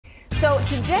So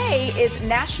today is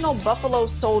National Buffalo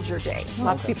Soldier Day.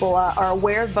 Lots of people are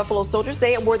aware of Buffalo Soldiers.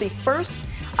 They were the first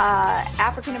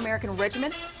African-American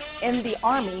regiment in the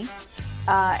Army,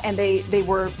 and they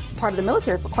were part of the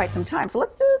military for quite some time. So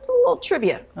let's do a little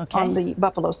trivia on the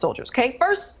Buffalo Soldiers, okay?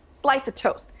 First, slice of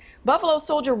toast. Buffalo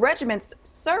Soldier regiments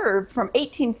served from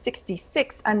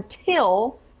 1866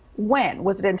 until when?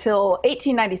 Was it until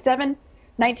 1897,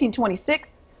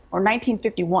 1926, or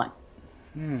 1951?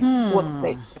 Let's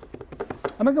see.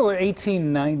 I'm going to go with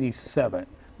 1897.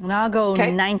 And I'll go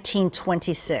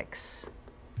 1926.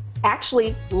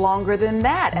 Actually, longer than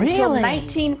that. Really? Until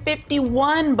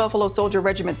 1951, Buffalo Soldier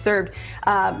Regiment served.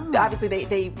 Obviously,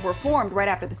 they were formed right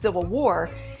after the Civil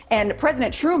War. And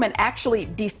President Truman actually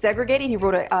desegregated. He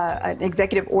wrote an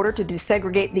executive order to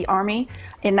desegregate the Army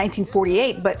in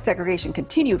 1948, but segregation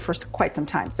continued for quite some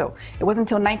time. So it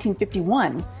wasn't until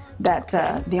 1951 that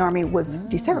the Army was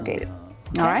desegregated.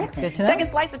 All right. Good to know. Second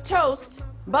slice of toast.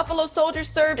 Buffalo Soldiers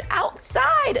served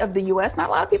outside of the U.S. Not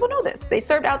a lot of people know this. They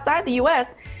served outside the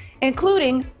U.S.,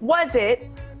 including, was it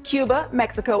Cuba,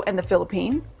 Mexico, and the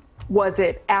Philippines? Was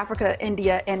it Africa,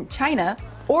 India, and China?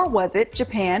 Or was it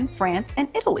Japan, France, and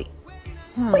Italy?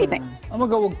 What do you think? I'm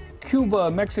going to go with Cuba,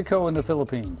 Mexico, and the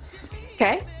Philippines.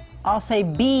 Okay. I'll say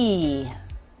B.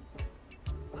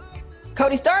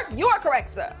 Cody Stark, you are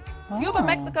correct, sir. Cuba,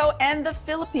 Mexico, and the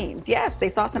Philippines. Yes, they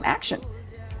saw some action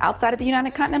outside of the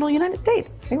continental United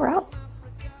States. They were out.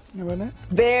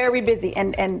 Very busy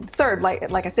and served,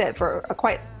 like I said, for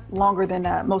quite longer than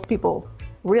most people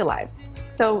realize.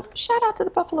 So shout out to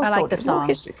the Buffalo Soldiers. I like the song. No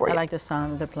history for you. I like the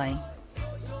song they're playing.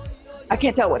 I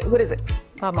can't tell what is it.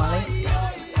 Bob Marley.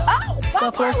 Oh,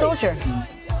 Bob Buffalo Marley. Soldier.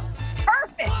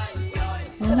 Perfect.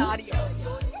 An audio.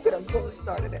 You get a gold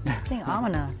star today. I think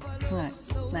Amina.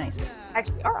 Nice.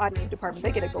 Actually, our audio department,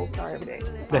 they get a gold star every day.